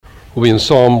We'll be in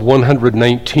Psalm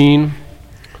 119,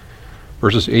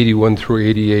 verses 81 through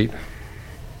 88.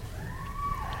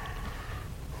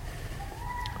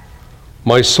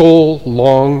 My soul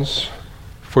longs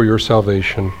for your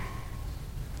salvation.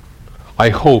 I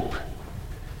hope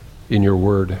in your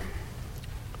word.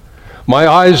 My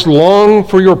eyes long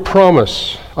for your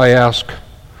promise. I ask,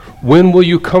 when will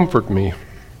you comfort me?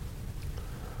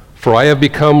 For I have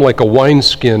become like a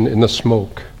wineskin in the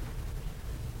smoke.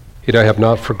 Yet I have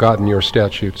not forgotten your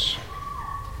statutes.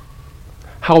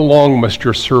 How long must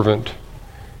your servant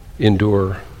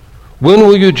endure? When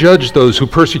will you judge those who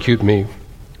persecute me?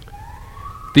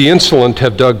 The insolent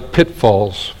have dug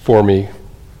pitfalls for me.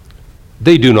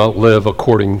 They do not live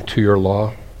according to your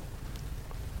law.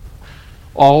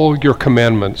 All your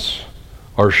commandments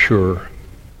are sure.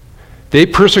 They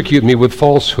persecute me with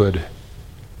falsehood.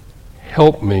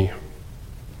 Help me.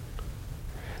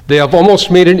 They have almost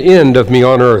made an end of me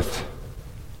on earth,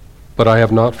 but I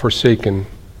have not forsaken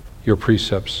your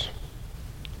precepts.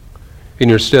 In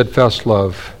your steadfast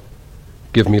love,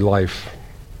 give me life,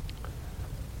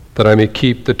 that I may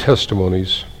keep the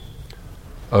testimonies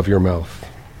of your mouth.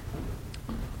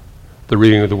 The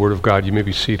reading of the Word of God. You may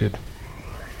be seated.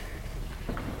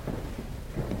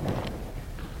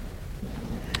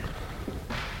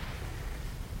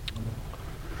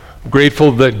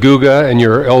 Grateful that Guga and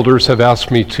your elders have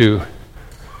asked me to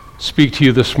speak to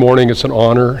you this morning. It's an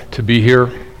honor to be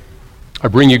here. I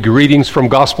bring you greetings from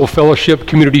Gospel Fellowship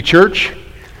Community Church.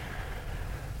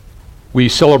 We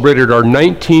celebrated our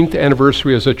 19th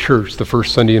anniversary as a church the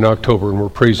first Sunday in October, and we're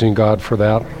praising God for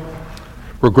that.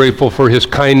 We're grateful for his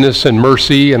kindness and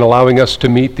mercy in allowing us to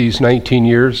meet these 19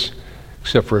 years,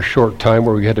 except for a short time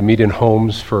where we had to meet in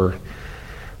homes for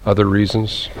other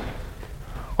reasons.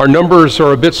 Our numbers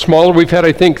are a bit smaller. We've had,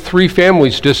 I think, 3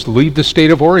 families just leave the state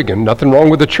of Oregon. Nothing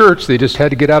wrong with the church. They just had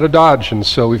to get out of Dodge. And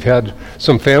so we've had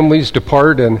some families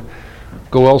depart and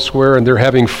go elsewhere, and they're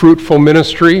having fruitful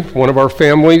ministry. One of our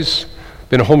families,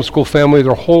 been a homeschool family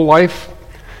their whole life.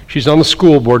 She's on the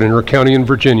school board in her county in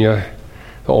Virginia,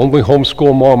 the only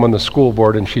homeschool mom on the school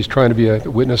board, and she's trying to be a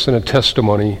witness and a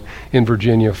testimony in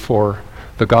Virginia for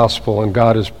the gospel, and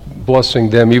God is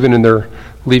blessing them even in their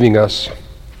leaving us.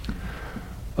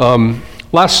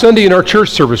 Last Sunday in our church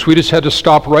service, we just had to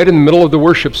stop right in the middle of the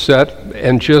worship set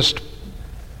and just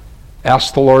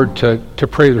ask the Lord to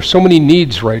pray. There's so many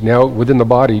needs right now within the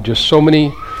body, just so many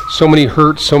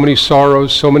hurts, so many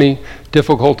sorrows, so many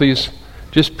difficulties,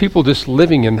 just people just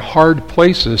living in hard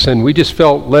places, and we just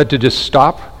felt led to just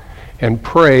stop and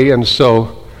pray. And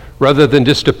so rather than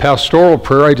just a pastoral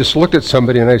prayer, I just looked at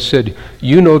somebody and I said,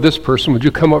 you know this person, would you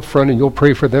come up front and you'll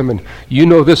pray for them? And you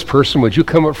know this person, would you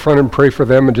come up front and pray for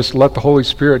them? And just let the Holy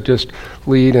Spirit just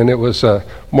lead. And it was a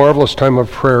marvelous time of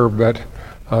prayer, but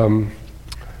we're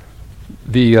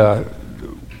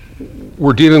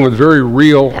dealing with very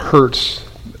real hurts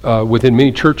within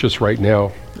many churches right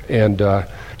now, and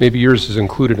maybe yours is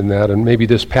included in that, and maybe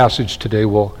this passage today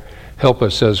will help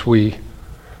us as we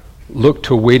look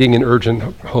to waiting in urgent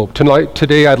hope.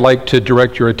 Today I'd like to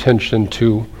direct your attention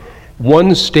to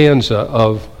one stanza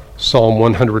of Psalm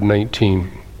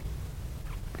 119.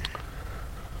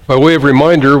 By way of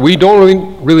reminder, we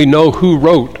don't really know who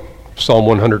wrote Psalm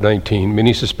 119.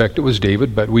 Many suspect it was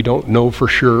David, but we don't know for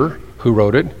sure who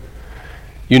wrote it.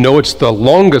 You know it's the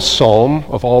longest psalm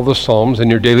of all the psalms in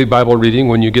your daily Bible reading.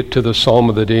 When you get to the psalm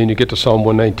of the day and you get to Psalm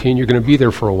 119, you're going to be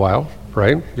there for a while.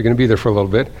 Right? You're going to be there for a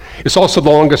little bit. It's also the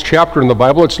longest chapter in the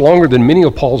Bible. It's longer than many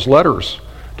of Paul's letters,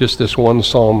 just this one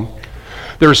psalm.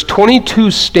 There's 22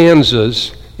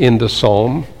 stanzas in the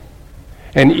psalm,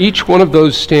 and each one of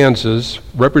those stanzas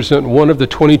represent one of the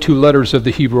 22 letters of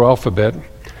the Hebrew alphabet.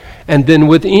 And then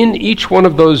within each one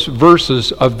of those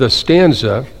verses of the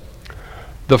stanza,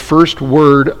 the first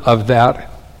word of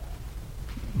that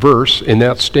verse in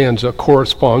that stanza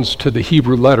corresponds to the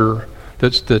Hebrew letter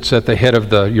that's at the head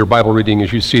of your Bible reading,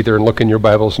 as you see there, and look in your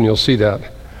Bibles and you'll see that.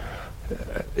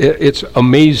 It's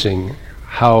amazing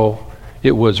how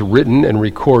it was written and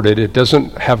recorded. It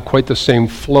doesn't have quite the same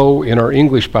flow in our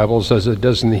English Bibles as it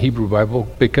does in the Hebrew Bible,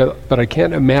 but I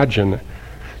can't imagine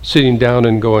sitting down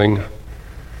and going,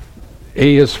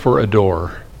 A is for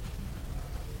adore.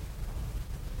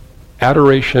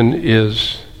 Adoration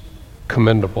is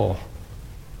commendable.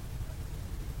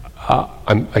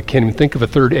 I can't even think of a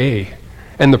third A.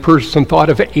 And the person thought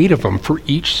of 8 of them. For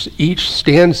each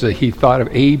stanza, he thought of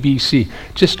A, B, C.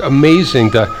 Just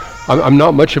amazing. I'm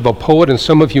not much of a poet, and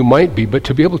some of you might be, but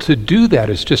to be able to do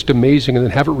that is just amazing, and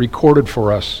then have it recorded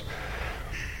for us.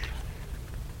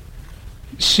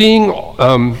 Let's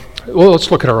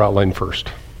look at our outline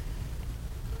first.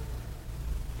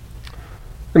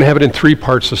 We're going to have it in three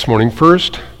parts this morning.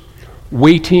 First,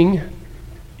 waiting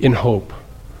in hope.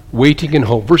 Waiting in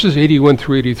hope. Verses 81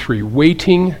 through 83.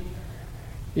 Waiting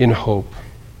in hope.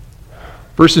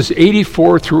 Verses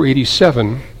 84 through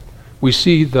 87, we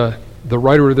see the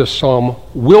writer of this psalm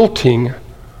wilting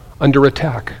under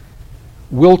attack.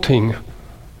 Wilting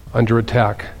under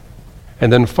attack. And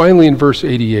then finally in verse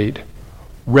 88,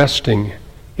 resting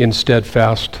in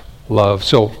steadfast love.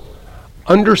 So,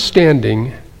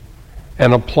 understanding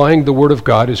and applying the Word of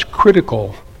God is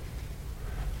critical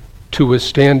to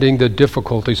withstanding the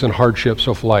difficulties and hardships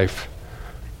of life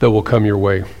that will come your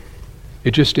way.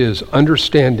 It just is.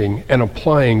 Understanding and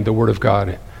applying the Word of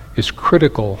God is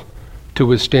critical to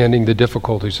withstanding the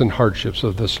difficulties and hardships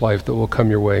of this life that will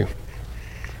come your way.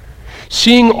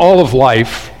 Seeing all of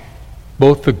life,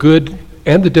 both the good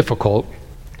and the difficult,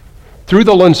 through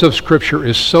the lens of Scripture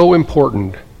is so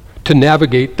important to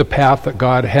navigate the path that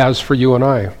God has for you and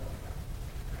I.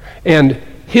 And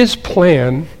His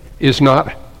plan is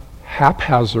not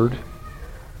haphazard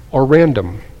or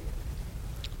random.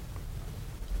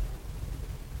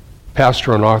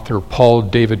 Pastor and author Paul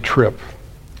David Tripp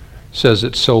says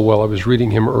it so well. I was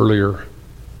reading him earlier.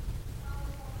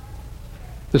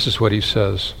 This is what he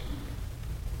says.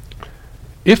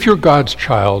 If you're God's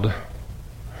child,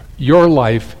 your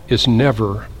life is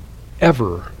never,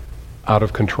 ever out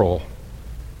of control.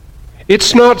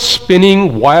 It's not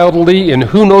spinning wildly in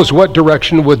who knows what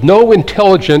direction with no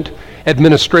intelligent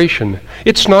administration.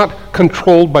 It's not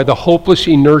controlled by the hopeless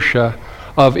inertia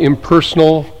of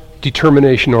impersonal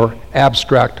determination or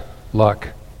abstract luck.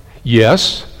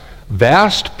 Yes,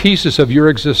 vast pieces of your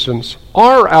existence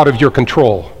are out of your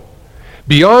control,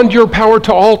 beyond your power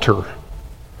to alter,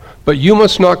 but you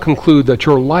must not conclude that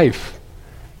your life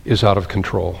is out of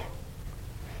control.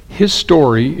 His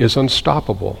story is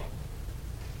unstoppable.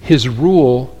 His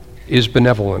rule is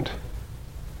benevolent.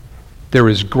 There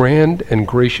is grand and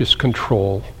gracious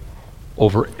control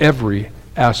over every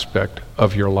aspect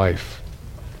of your life.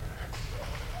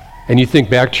 And you think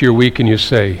back to your week and you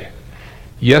say,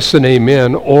 yes and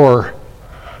amen, or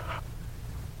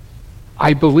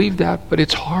I believe that, but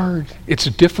it's hard. It's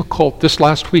difficult. This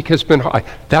last week has been hard.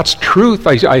 That's truth.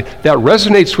 That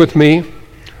resonates with me.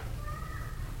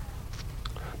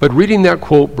 But reading that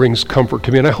quote brings comfort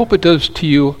to me, and I hope it does to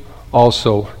you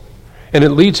also. And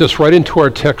it leads us right into our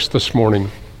text this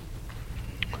morning.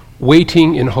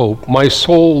 Waiting in hope. My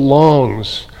soul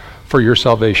longs for your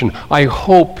salvation. I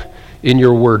hope in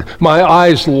your word. My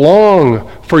eyes long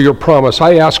for your promise.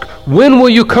 I ask, when will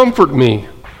you comfort me?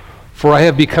 For I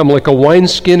have become like a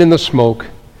wineskin in the smoke,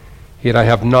 yet I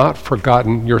have not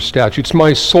forgotten your statutes.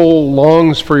 My soul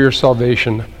longs for your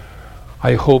salvation.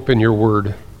 I hope in your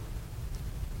word.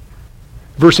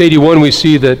 Verse 81, we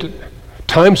see that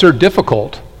times are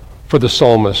difficult for the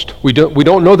psalmist. We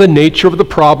don't know the nature of the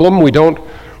problem. We don't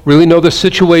really know the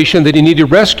situation that he needed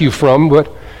rescue from.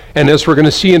 And as we're going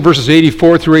to see in verses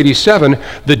 84 through 87,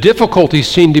 the difficulties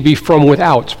seem to be from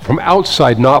without, from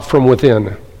outside, not from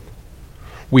within.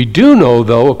 We do know,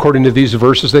 though, according to these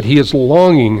verses, that he is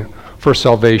longing for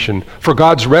salvation, for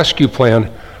God's rescue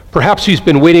plan. Perhaps he's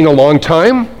been waiting a long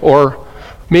time, or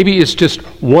maybe it's just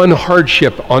one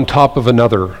hardship on top of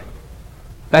another.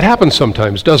 That happens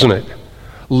sometimes, doesn't it?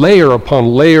 Layer upon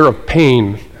layer of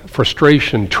pain,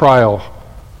 frustration, trial.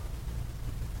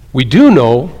 We do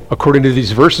know, according to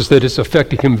these verses, that it's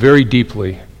affecting him very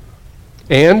deeply.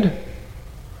 And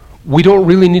we don't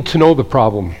really need to know the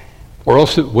problem, or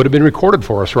else it would have been recorded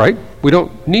for us, right? We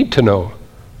don't need to know.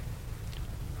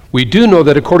 We do know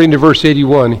that according to verse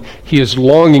 81, he is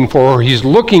longing for, or he's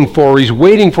looking for, or he's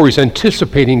waiting for, he's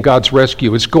anticipating God's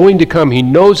rescue. It's going to come. He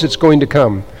knows it's going to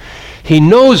come. He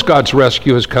knows God's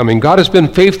rescue is coming. God has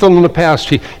been faithful in the past.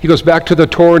 He goes back to the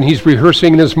Torah and he's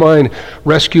rehearsing in his mind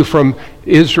rescue from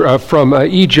Israel, from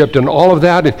Egypt and all of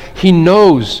that. And he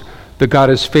knows that God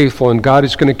is faithful and God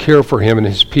is going to care for him and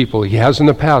his people. He has in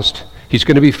the past. He's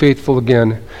going to be faithful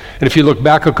again. And if you look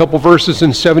back a couple verses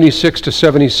in 76 to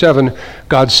 77,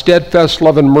 God's steadfast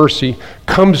love and mercy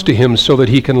comes to him so that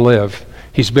he can live.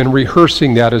 He's been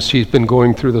rehearsing that as he's been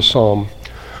going through the psalm.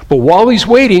 But while he's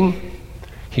waiting,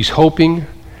 he's hoping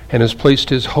and has placed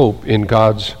his hope in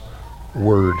God's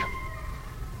word.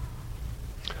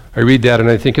 I read that and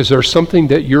I think, is there something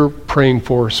that you're praying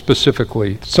for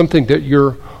specifically? Something that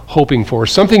you're hoping for?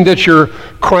 Something that you're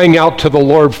crying out to the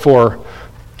Lord for?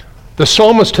 The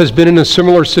psalmist has been in a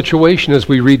similar situation as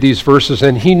we read these verses,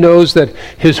 and he knows that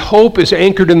his hope is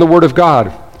anchored in the word of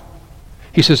God.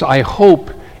 He says, I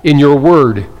hope in your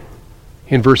word,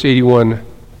 in verse 81,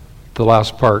 the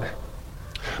last part.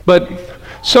 But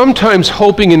sometimes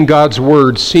hoping in God's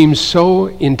word seems so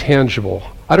intangible.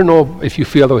 I don't know if you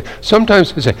feel that way.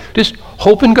 Sometimes I say, just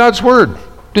hope in God's word.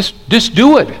 Just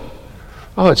do it.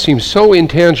 Oh, it seems so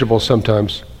intangible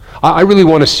sometimes. I really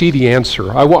want to see the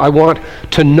answer. I want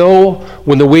to know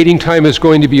when the waiting time is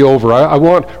going to be over. I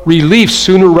want relief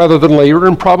sooner rather than later,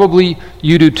 and probably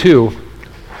you do too.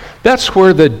 That's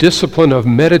where the discipline of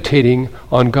meditating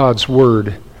on God's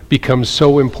word becomes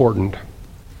so important.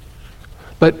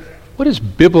 But what is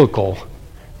biblical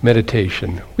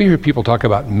meditation? We hear people talk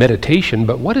about meditation,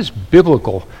 but what is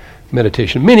biblical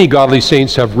meditation? Many godly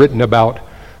saints have written about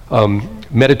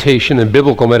meditation and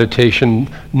biblical meditation,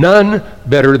 none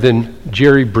better than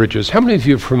Jerry Bridges. How many of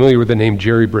you are familiar with the name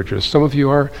Jerry Bridges? Some of you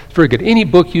are. Very good. Any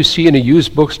book you see in a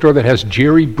used bookstore that has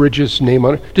Jerry Bridges' name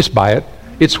on it, just buy it.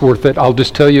 It's worth it. I'll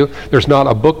just tell you, there's not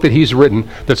a book that he's written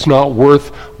that's not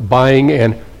worth buying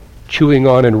and chewing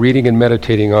on and reading and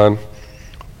meditating on.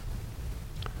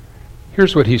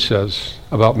 Here's what he says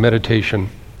about meditation.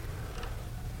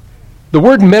 The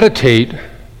word meditate,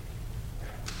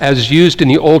 as used in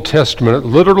the Old Testament,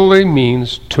 literally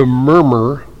means to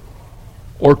murmur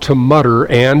or to mutter,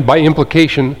 and by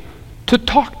implication, to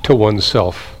talk to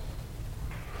oneself.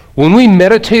 When we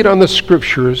meditate on the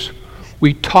Scriptures,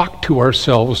 we talk to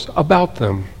ourselves about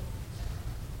them,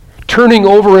 turning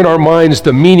over in our minds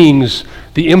the meanings,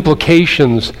 the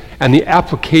implications, and the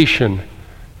application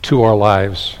to our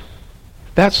lives.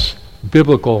 That's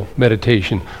biblical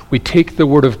meditation. We take the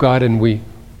Word of God and we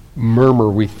murmur,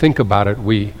 we think about it,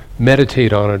 we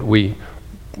meditate on it, we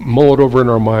mull it over in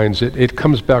our minds. It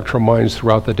comes back to our minds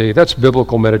throughout the day. That's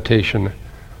biblical meditation.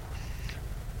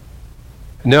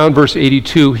 Now in verse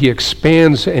 82, he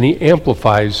expands and he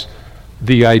amplifies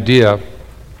the idea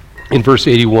in verse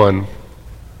 81.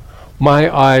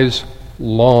 My eyes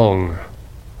long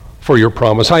for your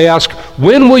promise. I ask,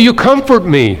 when will you comfort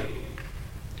me?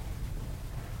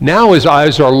 Now his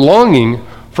eyes are longing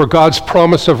for God's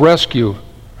promise of rescue.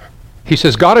 He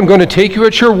says, God, I'm going to take you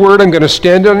at your word. I'm going to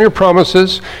stand on your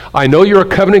promises. I know you're a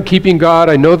covenant-keeping God.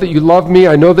 I know that you love me.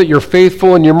 I know that you're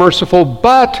faithful and you're merciful,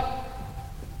 but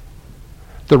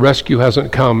the rescue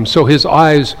hasn't come. So his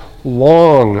eyes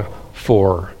long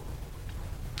for.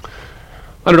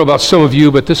 I don't know about some of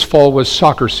you, but this fall was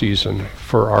soccer season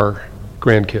for our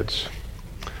grandkids,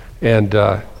 and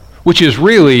which is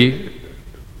really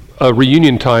a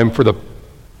reunion time for the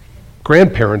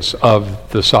grandparents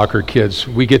of the soccer kids.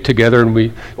 We get together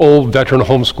and old veteran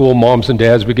homeschool moms and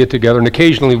dads, we get together and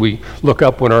occasionally we look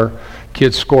up when our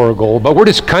kids score a goal, but we're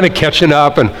just kind of catching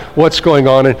up and what's going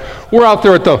on. And we're out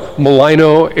there at the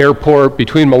Malino airport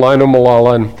between Malino and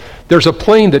Malala, and there's a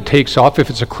plane that takes off. If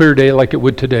it's a clear day like it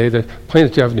would today, the plane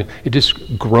it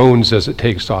just groans as it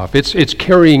takes off. It's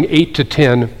carrying 8 to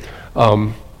 10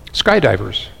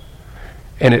 skydivers,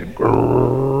 and it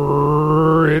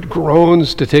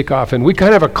groans to take off. And we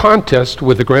kind of have a contest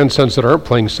with the grandsons that aren't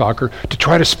playing soccer to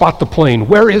try to spot the plane.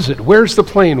 Where is it? Where's the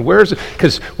plane? Where is it?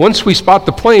 Because once we spot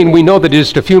the plane, we know that in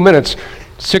just a few minutes,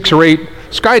 6 or 8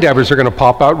 skydivers are going to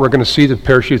pop out. We're going to see the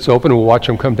parachutes open, and we'll watch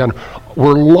them come down.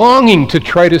 We're longing to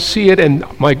try to see it, and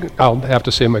I'll have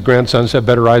to say my grandsons have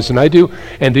better eyes than I do,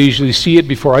 and they usually see it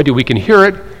before I do. We can hear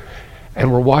it, and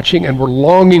we're watching, and we're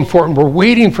longing for it, and we're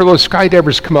waiting for those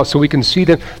skydivers to come out so we can see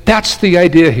them. That's the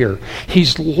idea here.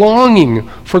 He's longing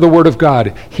for the Word of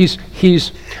God.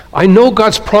 I know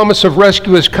God's promise of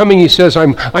rescue is coming. He says,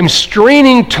 I'm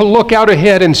straining to look out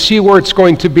ahead and see where it's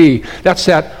going to be. That's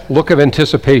that look of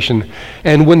anticipation.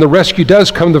 And when the rescue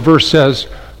does come, the verse says,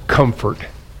 comfort.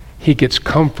 He gets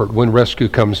comfort when rescue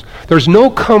comes. There's no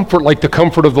comfort like the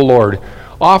comfort of the Lord,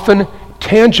 often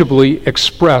tangibly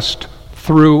expressed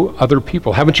through other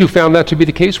people. Haven't you found that to be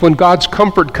the case? When God's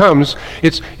comfort comes,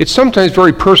 it's sometimes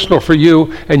very personal for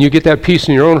you, and you get that peace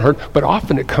in your own heart, but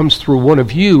often it comes through one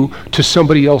of you to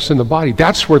somebody else in the body.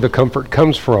 That's where the comfort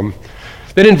comes from.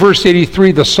 Then in verse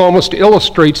 83, the psalmist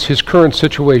illustrates his current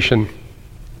situation.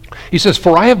 He says,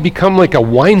 for I have become like a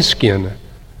wineskin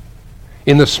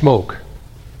in the smoke,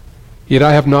 yet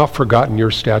I have not forgotten your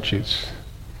statutes.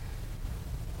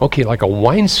 Okay, like a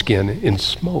wineskin in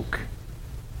smoke.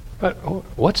 But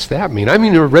what's that mean? I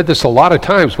mean, I've read this a lot of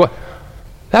times.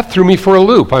 That threw me for a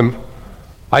loop.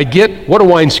 I get what a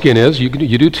wineskin is. You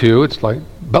do too. It's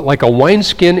like a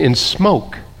wineskin in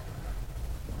smoke.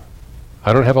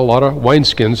 I don't have a lot of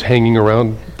wineskins hanging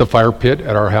around the fire pit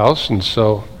at our house, and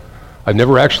so I've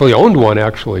never actually owned one,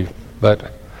 actually.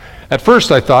 But at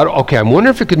first I thought, okay, I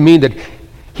wonder if it could mean that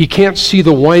he can't see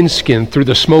the wineskin through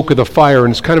the smoke of the fire,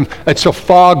 and it's a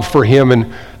fog for him,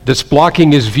 and that's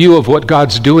blocking his view of what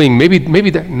God's doing. Maybe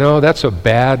that's a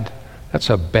bad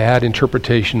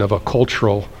interpretation of a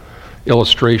cultural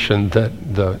illustration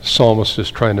that the psalmist is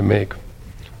trying to make.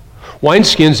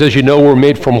 Wineskins, as you know, were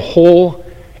made from whole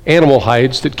animal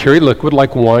hides that carry liquid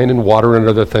like wine and water and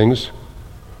other things.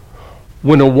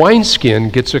 When a wineskin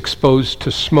gets exposed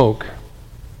to smoke,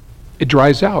 it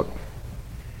dries out.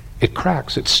 It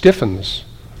cracks, it stiffens,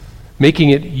 making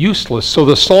it useless. So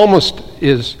the psalmist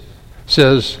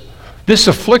says, this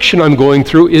affliction I'm going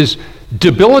through is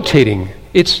debilitating.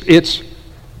 It's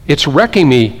wrecking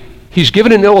me. He's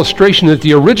given an illustration that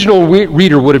the original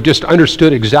reader would have just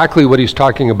understood exactly what he's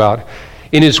talking about.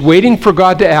 In his waiting for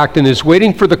God to act, in his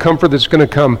waiting for the comfort that's going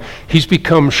to come, he's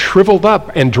become shriveled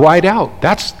up and dried out.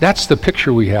 That's the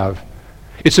picture we have.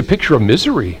 It's a picture of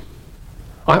misery.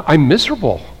 I'm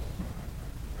miserable.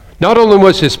 Not only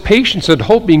was his patience and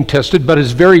hope being tested, but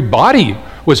his very body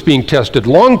was being tested.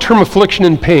 Long-term affliction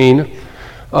and pain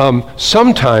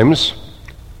sometimes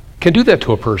can do that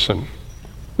to a person.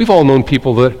 We've all known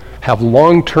people that have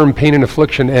long-term pain and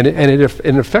affliction, and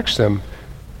it affects them.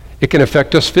 It can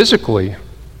affect us physically.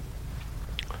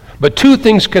 But two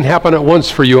things can happen at once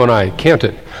for you and I, can't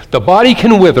it? The body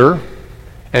can wither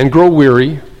and grow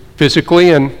weary,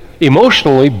 physically and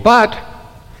emotionally, but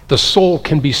the soul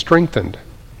can be strengthened.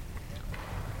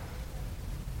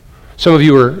 Some of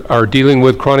you are dealing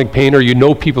with chronic pain, or you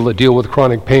know people that deal with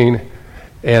chronic pain,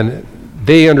 and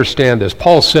they understand this.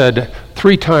 Paul said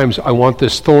 3 times, I want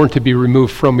this thorn to be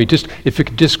removed from me. Just if it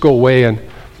could just go away. And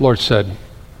the Lord said,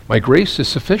 my grace is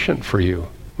sufficient for you.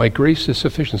 My grace is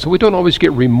sufficient. So we don't always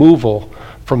get removal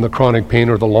from the chronic pain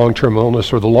or the long-term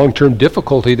illness or the long-term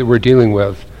difficulty that we're dealing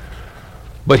with.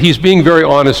 But he's being very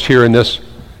honest here in this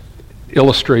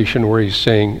illustration where he's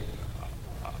saying,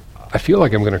 I feel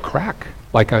like I'm going to crack.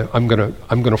 Like I'm going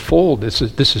to fold. This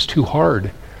is too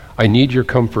hard. I need your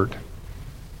comfort.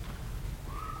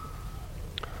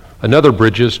 Another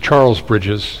Bridges, Charles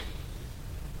Bridges,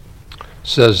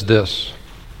 says this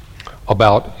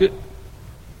about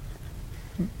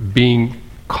being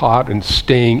caught and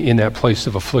staying in that place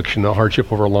of affliction, the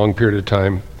hardship over a long period of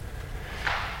time.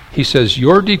 He says,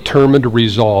 you're determined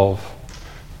resolve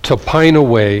to pine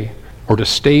away or to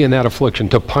stay in that affliction,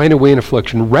 to pine away in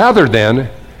affliction, rather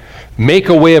than make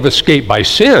a way of escape by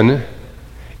sin,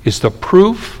 is the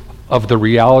proof of the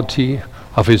reality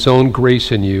of his own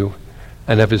grace in you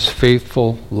and of his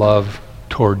faithful love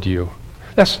toward you.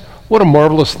 What a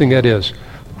marvelous thing that is.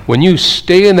 When you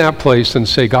stay in that place and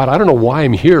say, God, I don't know why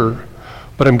I'm here,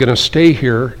 but I'm going to stay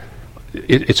here.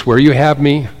 It's where you have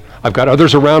me. I've got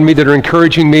others around me that are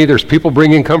encouraging me. There's people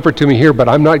bringing comfort to me here, but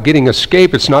I'm not getting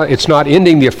escape. It's not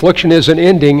ending. The affliction isn't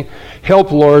ending.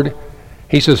 Help, Lord.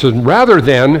 He says, rather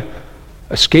than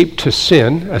escape to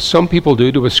sin, as some people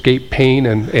do to escape pain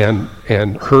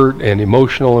and hurt and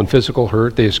emotional and physical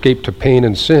hurt, they escape to pain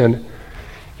and sin.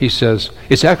 He says,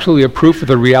 it's actually a proof of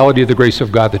the reality of the grace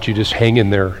of God that you just hang in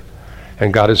there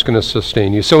and God is going to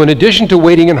sustain you. So in addition to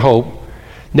waiting in hope,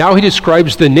 now he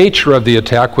describes the nature of the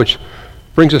attack, which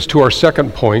brings us to our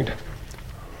second point,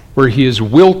 where he is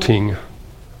wilting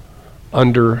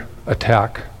under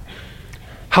attack.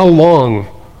 How long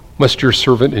must your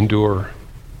servant endure?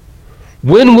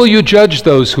 When will you judge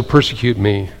those who persecute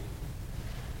me?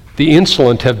 The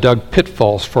insolent have dug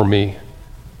pitfalls for me.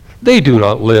 They do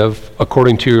not live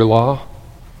according to your law.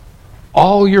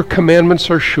 All your commandments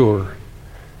are sure.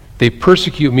 They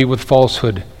persecute me with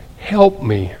falsehood. Help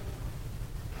me.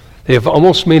 They have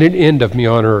almost made an end of me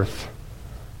on earth,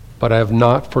 but I have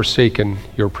not forsaken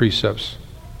your precepts.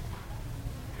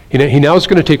 He now is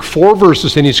going to take 4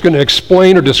 verses and he's going to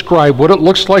explain or describe what it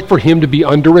looks like for him to be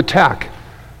under attack.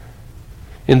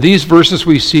 In these verses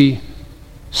we see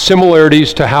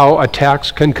similarities to how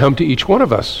attacks can come to each one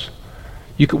of us.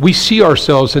 We see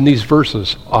ourselves in these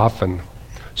verses often.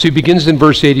 So he begins in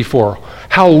verse 84.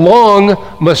 How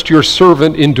long must your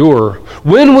servant endure?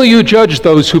 When will you judge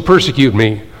those who persecute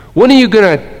me? When are you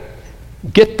going to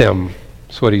get them?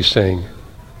 That's what he's saying.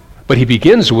 But he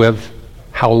begins with,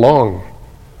 how long?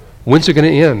 When's it going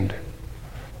to end?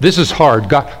 This is hard.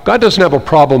 God doesn't have a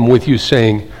problem with you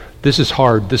saying, this is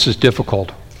hard, this is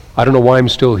difficult. I don't know why I'm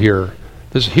still here.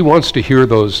 He wants to hear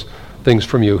those things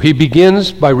from you. He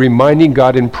begins by reminding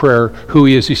God in prayer who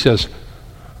he is. He says,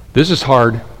 this is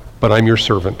hard, but I'm your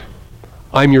servant.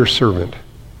 I'm your servant.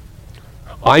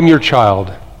 I'm your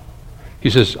child. He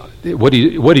says, what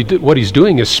he's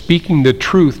doing is speaking the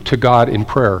truth to God in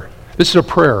prayer. This is a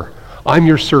prayer. I'm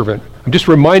your servant. I'm just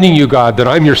reminding you, God, that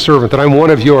I'm your servant, that I'm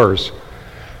one of yours.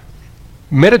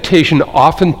 Meditation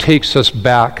often takes us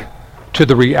back to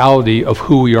the reality of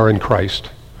who we are in Christ.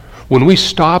 When we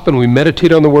stop and we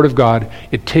meditate on the Word of God,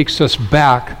 it takes us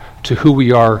back to who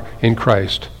we are in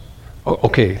Christ.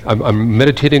 Okay, I'm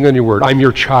meditating on your Word. I'm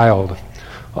your child.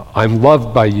 I'm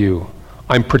loved by you.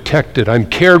 I'm protected, I'm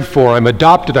cared for, I'm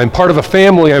adopted, I'm part of a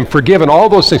family, I'm forgiven, all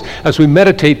those things. As we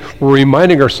meditate, we're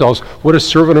reminding ourselves what a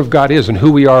servant of God is and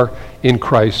who we are in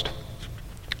Christ.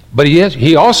 But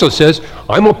he also says,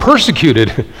 I'm a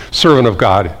persecuted servant of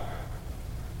God.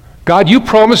 God, you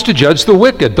promised to judge the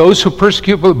wicked, those who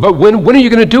persecute, but when are you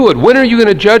going to do it? When are you going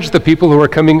to judge the people who are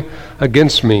coming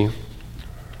against me?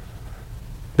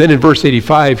 Then in verse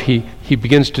 85, he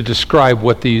begins to describe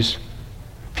what these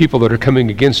people that are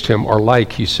coming against him are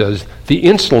like. He says, the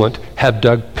insolent have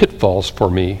dug pitfalls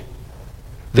for me.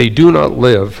 They do not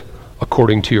live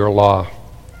according to your law.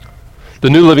 The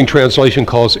New Living Translation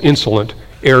calls insolent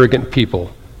arrogant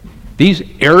people. These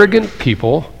arrogant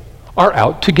people are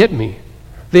out to get me.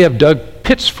 They have dug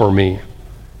pits for me.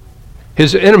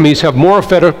 His enemies have more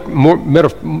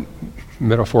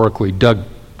metaphorically dug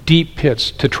deep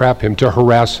pits to trap him, to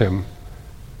harass him.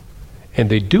 And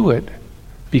they do it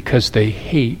because they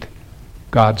hate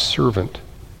God's servant.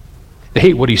 They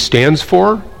hate what he stands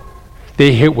for.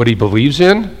 They hate what he believes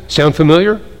in. Sound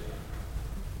familiar?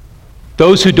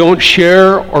 Those who don't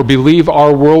share or believe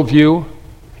our worldview,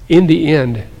 in the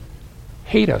end,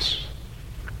 hate us.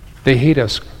 They hate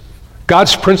us.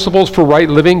 God's principles for right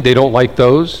living, they don't like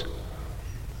those.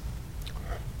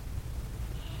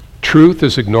 Truth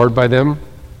is ignored by them.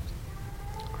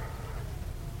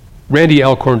 Randy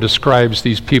Alcorn describes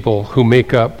these people who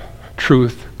make up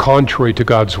truth contrary to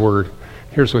God's word.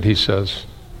 Here's what he says.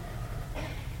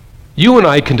 You and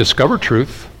I can discover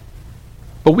truth,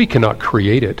 but we cannot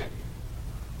create it.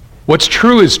 What's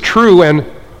true is true, and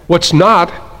what's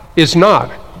not is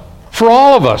not. For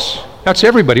all of us, that's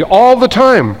everybody, all the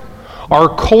time.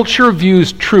 Our culture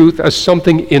views truth as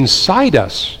something inside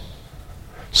us,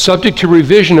 subject to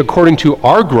revision according to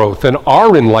our growth and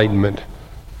our enlightenment.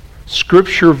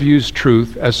 Scripture views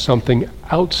truth as something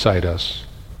outside us,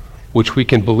 which we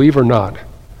can believe or not,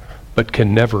 but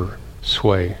can never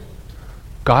sway.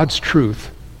 God's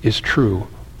truth is true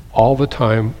all the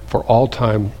time, for all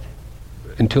time,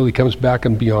 until he comes back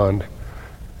and beyond.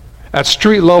 At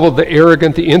street level, the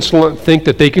arrogant, the insolent think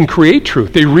that they can create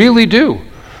truth. They really do.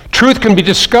 Truth can be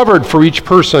discovered for each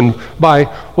person by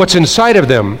what's inside of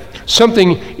them,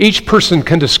 something each person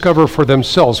can discover for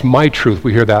themselves. My truth,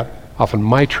 we hear that often,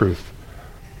 my truth.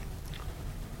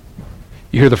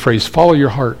 You hear the phrase, follow your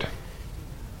heart.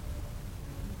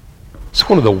 It's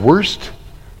one of the worst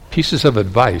pieces of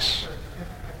advice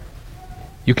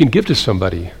you can give to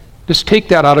somebody. Just take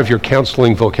that out of your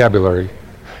counseling vocabulary.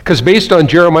 Because based on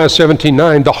Jeremiah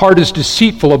 17:9, the heart is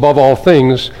deceitful above all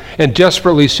things and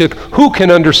desperately sick. Who can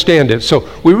understand it? So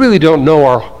we really don't know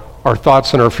our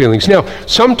thoughts and our feelings. Now,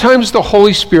 sometimes the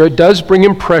Holy Spirit does bring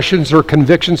impressions or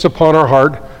convictions upon our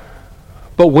heart,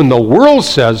 but when the world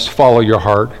says, follow your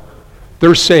heart,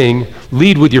 they're saying,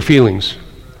 lead with your feelings.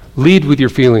 Lead with your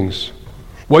feelings.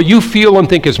 What you feel and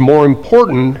think is more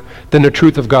important than the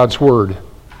truth of God's word.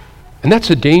 And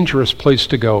that's a dangerous place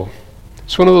to go.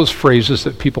 It's one of those phrases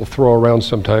that people throw around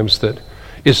sometimes that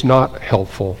is not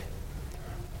helpful.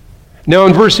 Now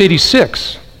in verse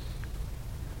 86,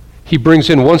 he brings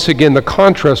in once again the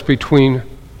contrast between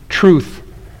truth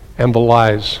and the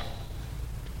lies.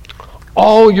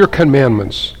 All your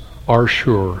commandments are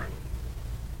sure.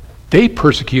 They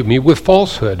persecute me with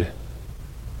falsehood.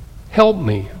 Help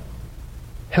me.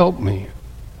 Help me.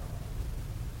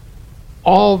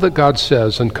 All that God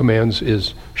says and commands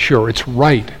is sure. It's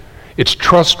right. It's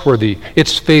trustworthy.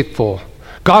 It's faithful.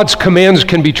 God's commands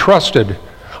can be trusted.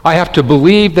 I have to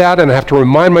believe that, and I have to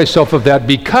remind myself of that,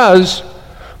 because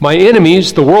my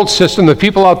enemies, the world system, the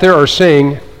people out there are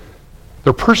saying,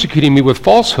 they're persecuting me with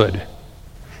falsehood.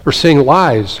 They're saying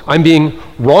lies. I'm being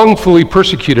wrongfully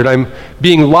persecuted. I'm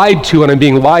being lied to, and I'm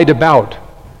being lied about.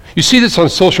 You see this on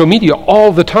social media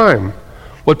all the time.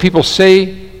 What people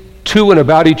say to and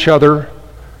about each other,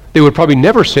 they would probably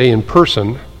never say in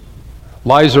person.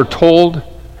 Lies are told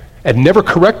and never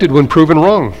corrected when proven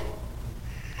wrong.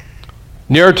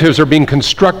 Narratives are being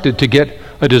constructed to get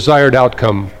a desired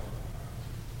outcome.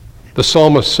 The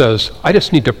psalmist says, I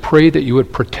just need to pray that you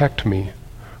would protect me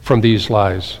from these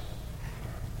lies.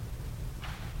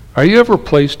 Are you ever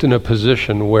placed in a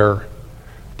position where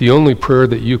the only prayer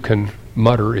that you can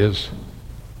mutter is,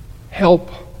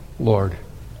 help, Lord,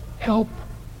 help,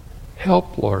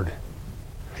 help, Lord?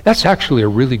 That's actually a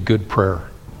really good prayer.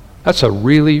 That's a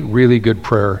really, really good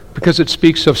prayer, because it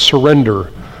speaks of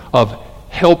surrender, of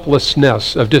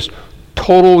helplessness, of just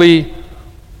totally,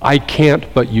 I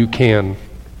can't, but you can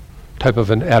type of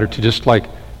an attitude, just like,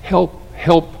 help,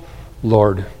 help,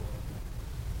 Lord.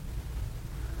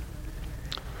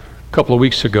 A couple of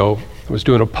weeks ago, I was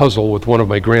doing a puzzle with one of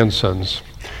my grandsons.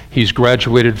 He's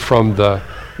graduated from the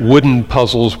wooden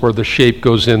puzzles where the shape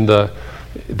goes in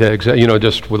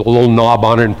just with a little knob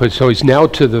on it. So he's now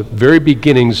to the very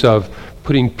beginnings of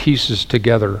putting pieces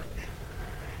together.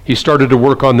 He started to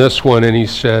work on this one, and he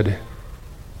said,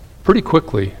 pretty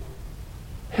quickly,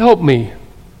 "Help me."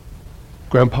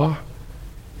 "Grandpa?"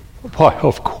 "Why,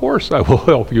 of course I will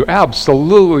help you.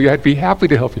 Absolutely. I'd be happy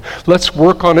to help you. Let's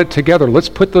work on it together. Let's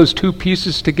put those two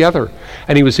pieces together."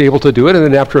 And he was able to do it, and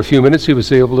then after a few minutes, he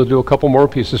was able to do a couple more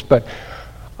pieces. But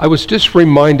I was just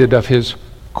reminded of his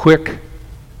quick,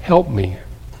 "Help me."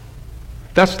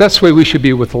 That's the way we should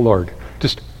be with the Lord.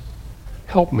 Just,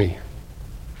 help me.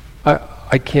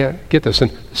 I can't get this. And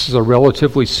this is a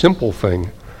relatively simple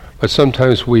thing, but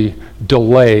sometimes we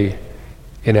delay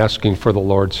in asking for the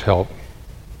Lord's help.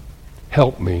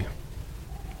 Help me.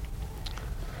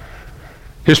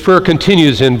 His prayer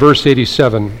continues in verse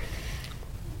 87.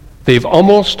 "They've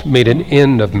almost made an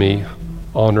end of me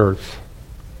on earth,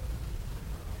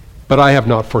 but I have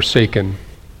not forsaken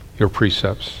your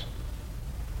precepts."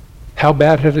 How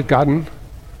bad had it gotten?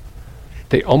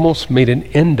 They almost made an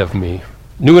end of me.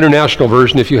 New International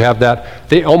Version, if you have that,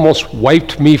 "They almost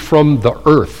wiped me from the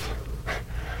earth."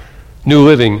 New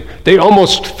Living, "They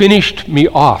almost finished me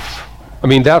off." I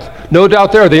mean, that, no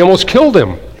doubt there, they almost killed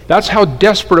him. That's how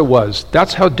desperate it was.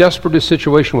 That's how desperate his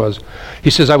situation was. He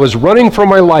says, "I was running for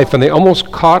my life, and they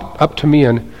almost caught up to me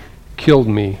and killed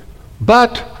me.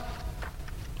 But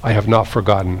I have not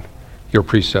forgotten your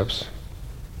precepts."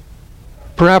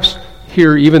 Perhaps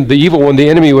here, even the evil one, the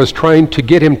enemy, was trying to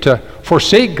get him to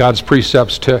forsake God's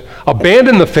precepts, to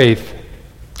abandon the faith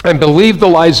and believe the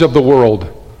lies of the world.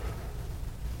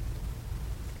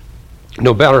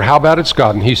 No matter how bad it's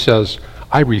gotten, he says,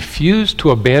 "I refuse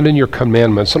to abandon your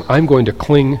commandments, and I'm going to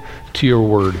cling to your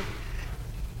word."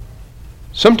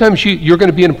 Sometimes you're going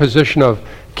to be in a position of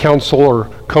counsel or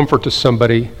comfort to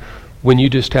somebody when you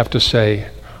just have to say,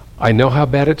 "I know how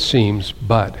bad it seems,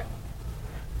 but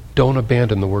don't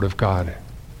abandon the word of God.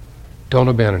 Don't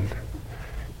abandon."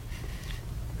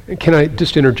 Can I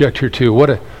just interject here too? What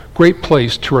a great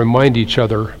place to remind each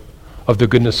other of the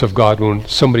goodness of God when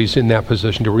somebody's in that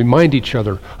position, to remind each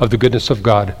other of the goodness of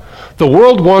God. The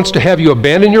world wants to have you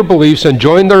abandon your beliefs and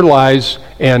join their lies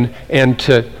and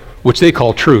to, which they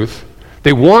call truth.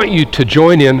 They want you to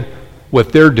join in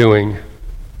what they're doing.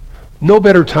 No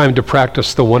better time to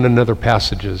practice the one another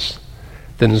passages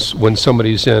than when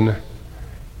somebody's in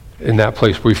that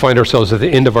place where we find ourselves at the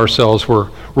end of ourselves, where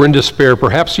we're in despair,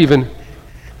 perhaps even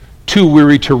too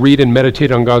weary to read and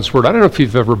meditate on God's word. I don't know if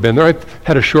you've ever been there. I've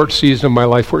had a short season of my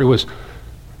life where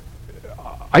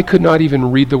I could not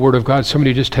even read the word of God.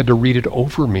 Somebody just had to read it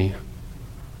over me.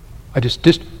 I just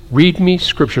read me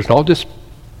scriptures, and I'll just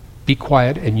be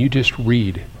quiet and you just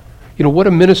read. You know, what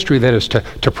a ministry that is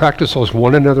to practice those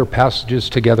one another passages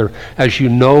together as you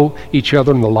know each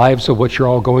other and the lives of what you're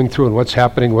all going through and what's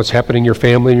happening in your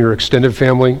family and your extended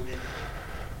family.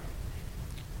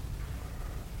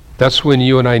 That's when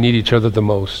you and I need each other the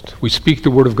most. We speak the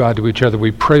word of God to each other.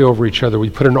 We pray over each other. We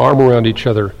put an arm around each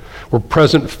other. We're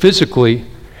present physically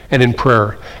and in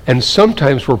prayer. And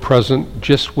sometimes we're present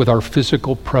just with our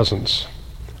physical presence.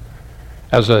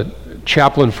 As a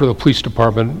chaplain for the police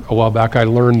department a while back, I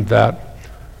learned that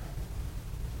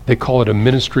they call it a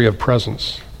ministry of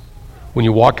presence. When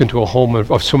you walk into a home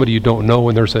of somebody you don't know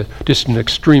and there's just an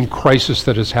extreme crisis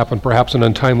that has happened, perhaps an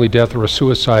untimely death or a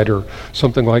suicide or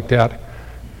something like that,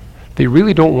 they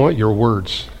really don't want your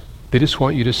words. They just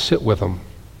want you to sit with them.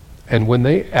 And when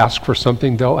they ask for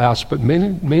something, they'll ask, but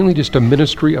mainly just a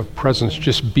ministry of presence,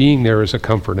 just being there is a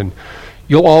comfort. And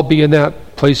you'll all be in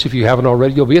that place if you haven't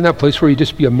already. You'll be in that place where you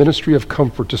just be a ministry of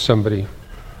comfort to somebody.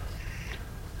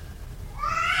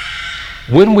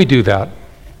 When we do that,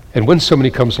 and when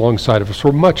somebody comes alongside of us,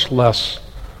 we're much less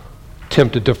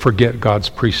tempted to forget God's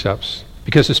precepts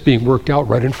because it's being worked out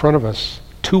right in front of us,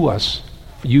 to us,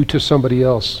 you to somebody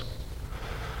else.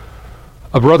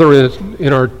 A brother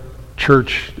in our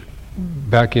church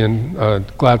back in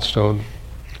Gladstone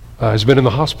has been in the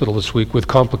hospital this week with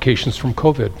complications from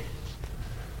COVID.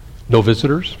 No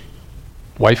visitors.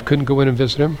 Wife couldn't go in and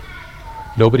visit him.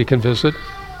 Nobody can visit.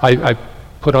 I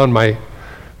put on my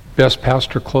best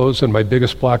pastor clothes and my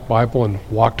biggest black Bible and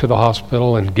walked to the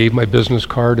hospital and gave my business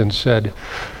card and said,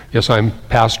 "Yes, I'm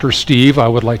Pastor Steve. I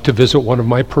would like to visit one of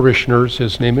my parishioners.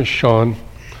 His name is Sean."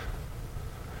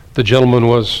 The gentleman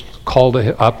was called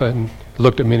up and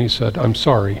looked at me and he said, "I'm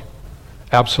sorry.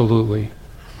 Absolutely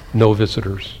no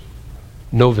visitors.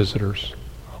 No visitors."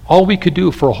 All we could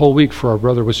do for a whole week for our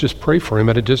brother was just pray for him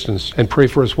at a distance and pray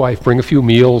for his wife, bring a few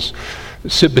meals,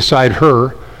 sit beside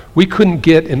her. We couldn't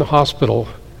get in the hospital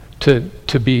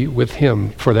to be with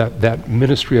him, for that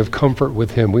ministry of comfort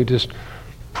with him. We just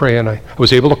pray, and I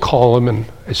was able to call him, and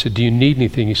I said, do you need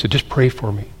anything? He said, just pray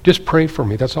for me. Just pray for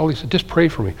me. That's all he said, just pray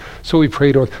for me. So we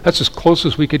prayed. That's as close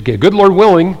as we could get. Good Lord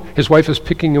willing, his wife is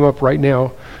picking him up right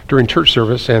now during church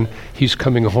service, and he's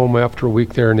coming home after a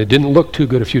week there, and it didn't look too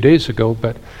good a few days ago,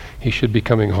 but he should be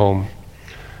coming home.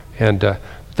 And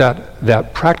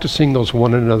that practicing those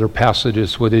one another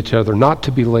passages with each other, not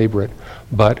to belabor it,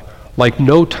 but like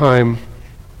no time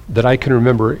that I can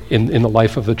remember in the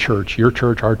life of the church, your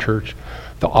church, our church,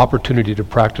 the opportunity to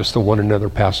practice the one another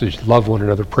passage, love one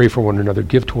another, pray for one another,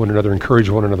 give to one another, encourage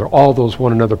one another, all those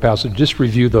one another passages. Just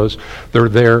review those. They're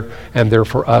there, and they're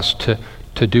for us to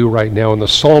do right now. And the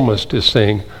psalmist is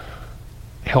saying,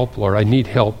 help, Lord, I need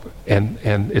help. And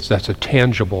that's a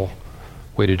tangible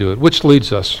way to do it, which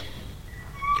leads us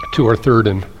to our third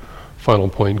and final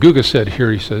point. Guga said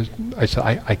here,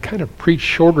 I kind of preach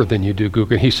shorter than you do,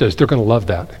 Guga. He says, they're going to love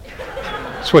that.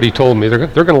 That's what he told me. They're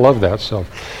going to love that. So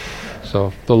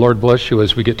the Lord bless you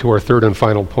as we get to our third and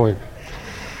final point.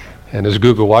 And as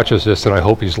Guga watches this, and I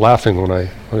hope he's laughing when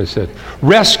I said,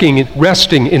 resting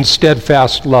in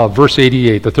steadfast love. Verse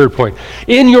 88, the third point.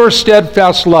 In your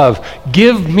steadfast love,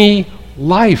 give me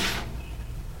life,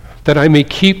 that I may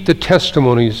keep the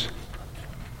testimonies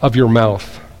of your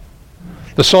mouth.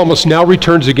 The psalmist now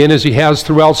returns again, as he has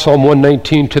throughout Psalm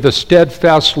 119, to the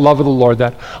steadfast love of the Lord,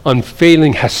 that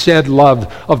unfailing hesed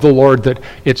love of the Lord, that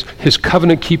it's his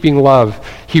covenant-keeping love.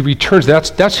 He returns.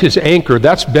 That's his anchor.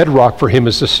 That's bedrock for him,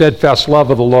 is the steadfast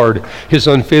love of the Lord, his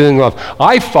unfailing love.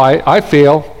 I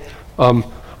fail. I'm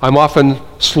often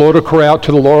slow to cry out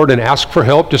to the Lord and ask for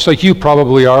help, just like you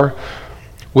probably are.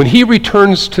 When he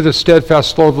returns to the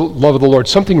steadfast love of the Lord,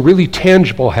 something really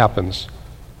tangible happens.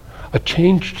 A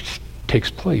change takes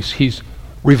place. He's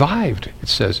revived, it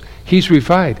says. He's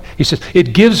revived. He says,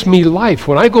 it gives me life.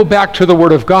 When I go back to the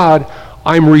Word of God,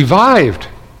 I'm revived.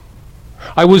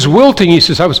 I was wilting, he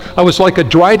says. I was like a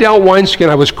dried out wineskin.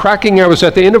 I was cracking. I was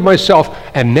at the end of myself.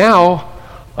 And now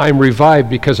I'm revived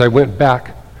because I went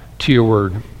back to your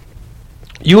Word.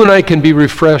 You and I can be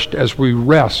refreshed as we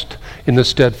rest in the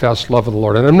steadfast love of the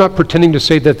Lord. And I'm not pretending to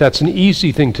say that that's an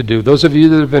easy thing to do. Those of you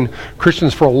that have been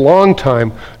Christians for a long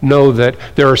time know that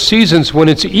there are seasons when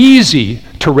it's easy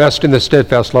to rest in the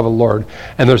steadfast love of the Lord.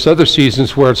 And there's other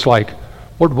seasons where it's like,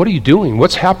 Lord, what are you doing?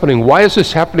 What's happening? Why is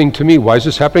this happening to me? Why is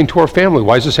this happening to our family?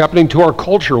 Why is this happening to our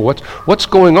culture? What's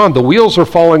going on? The wheels are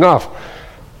falling off.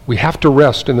 We have to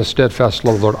rest in the steadfast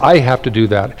love of the Lord. I have to do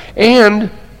that.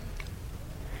 And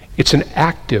it's an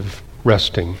active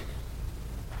resting.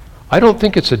 I don't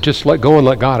think it's a just let go and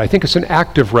let God. I think it's an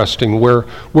active resting where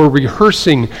we're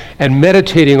rehearsing and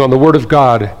meditating on the Word of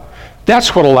God.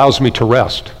 That's what allows me to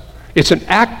rest. It's an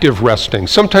active resting.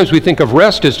 Sometimes we think of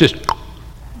rest as just,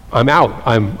 I'm out.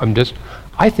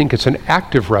 I think it's an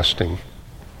active resting.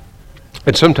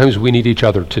 And sometimes we need each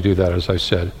other to do that, as I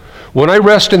said. When I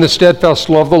rest in the steadfast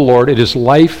love of the Lord, it is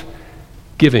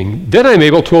life-giving. Then I'm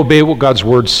able to obey what God's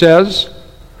Word says.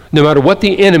 No matter what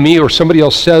the enemy or somebody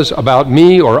else says about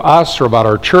me or us or about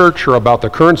our church or about the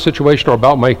current situation or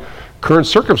about my current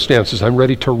circumstances, I'm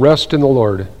ready to rest in the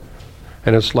Lord,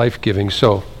 and it's life-giving.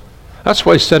 So that's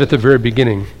why I said at the very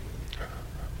beginning,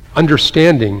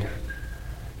 understanding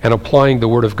and applying the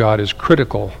Word of God is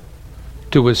critical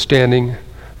to withstanding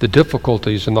the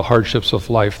difficulties and the hardships of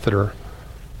life that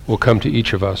will come to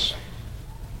each of us.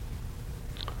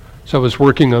 So I was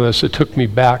working on this. It took me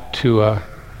back to a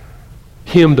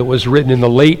hymn that was written in the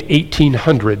late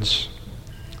 1800s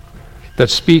that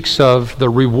speaks of the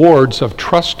rewards of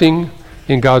trusting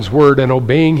in God's Word and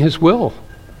obeying His will.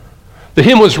 The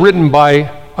hymn was written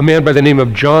by a man by the name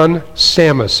of John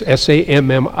Sammis,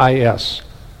 S-A-M-M-I-S.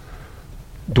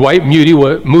 Dwight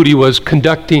Moody was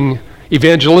conducting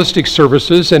evangelistic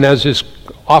services, and as is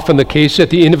often the case at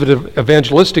the end of an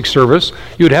evangelistic service,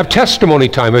 you would have testimony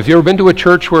time. Have you ever been to a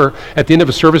church where at the end of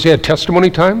a service they had testimony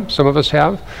time? Some of us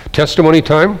have. Testimony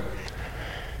time.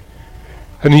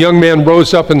 And the young man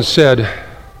rose up and said,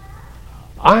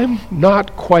 I'm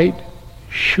not quite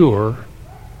sure,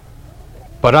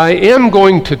 but I am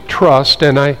going to trust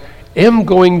and I am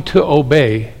going to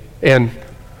obey. And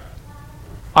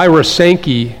Ira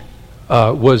Sankey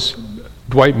was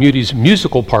Dwight Moody's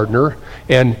musical partner,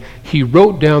 and he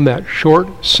wrote down that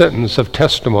short sentence of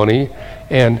testimony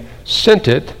and sent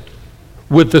it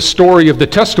with the story of the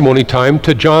testimony time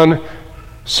to John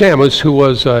Sammis, who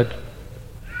was a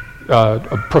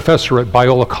professor at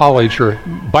Biola College or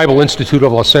Bible Institute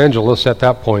of Los Angeles at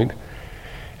that point.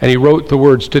 And he wrote the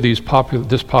words to this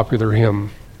popular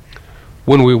hymn.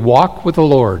 When we walk with the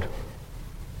Lord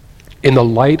in the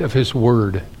light of His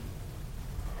Word,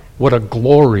 what a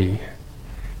glory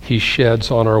he sheds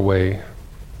on our way.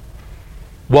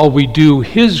 While we do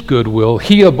his good will,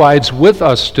 he abides with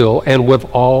us still and with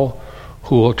all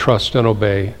who will trust and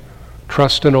obey.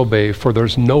 Trust and obey, for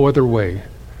there's no other way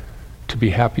to be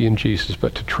happy in Jesus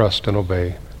but to trust and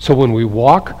obey. So when we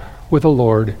walk with the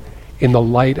Lord in the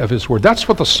light of his word, that's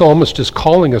what the psalmist is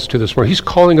calling us to this morning. He's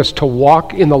calling us to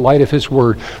walk in the light of his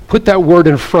word. Put that word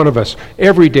in front of us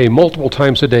every day, multiple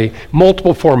times a day,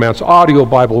 multiple formats, audio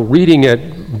Bible, reading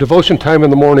it, devotion time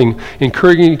in the morning,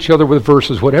 encouraging each other with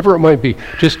verses, whatever it might be.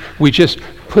 We just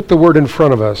put the word in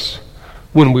front of us.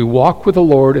 When we walk with the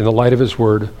Lord in the light of his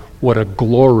word, what a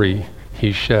glory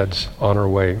he sheds on our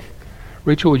way.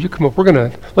 Rachel, will you come up?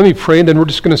 Let me pray, and then we're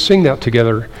just going to sing that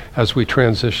together as we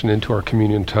transition into our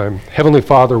communion time. Heavenly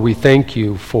Father, we thank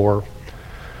you for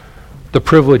the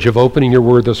privilege of opening your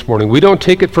word this morning. We don't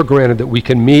take it for granted that we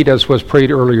can meet, as was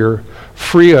prayed earlier,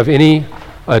 free of any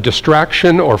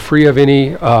distraction or free of any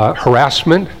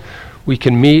harassment. We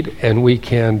can meet and we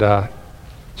can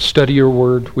study your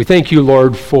word. We thank you,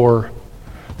 Lord, for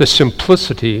the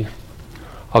simplicity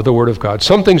of the Word of God.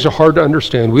 Some things are hard to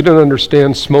understand. We don't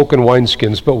understand smoke and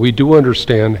wineskins, but we do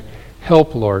understand.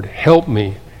 Help, Lord. Help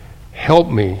me. Help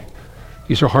me.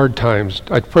 These are hard times.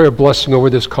 I pray a blessing over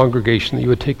this congregation, that you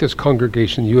would take this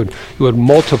congregation, you would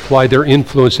multiply their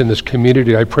influence in this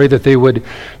community. I pray that they would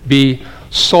be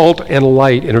salt and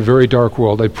light in a very dark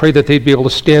world. I pray that they'd be able to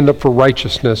stand up for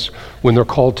righteousness when they're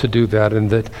called to do that, and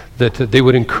that they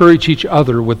would encourage each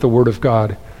other with the Word of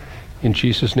God. In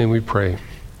Jesus' name we pray.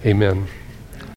 Amen.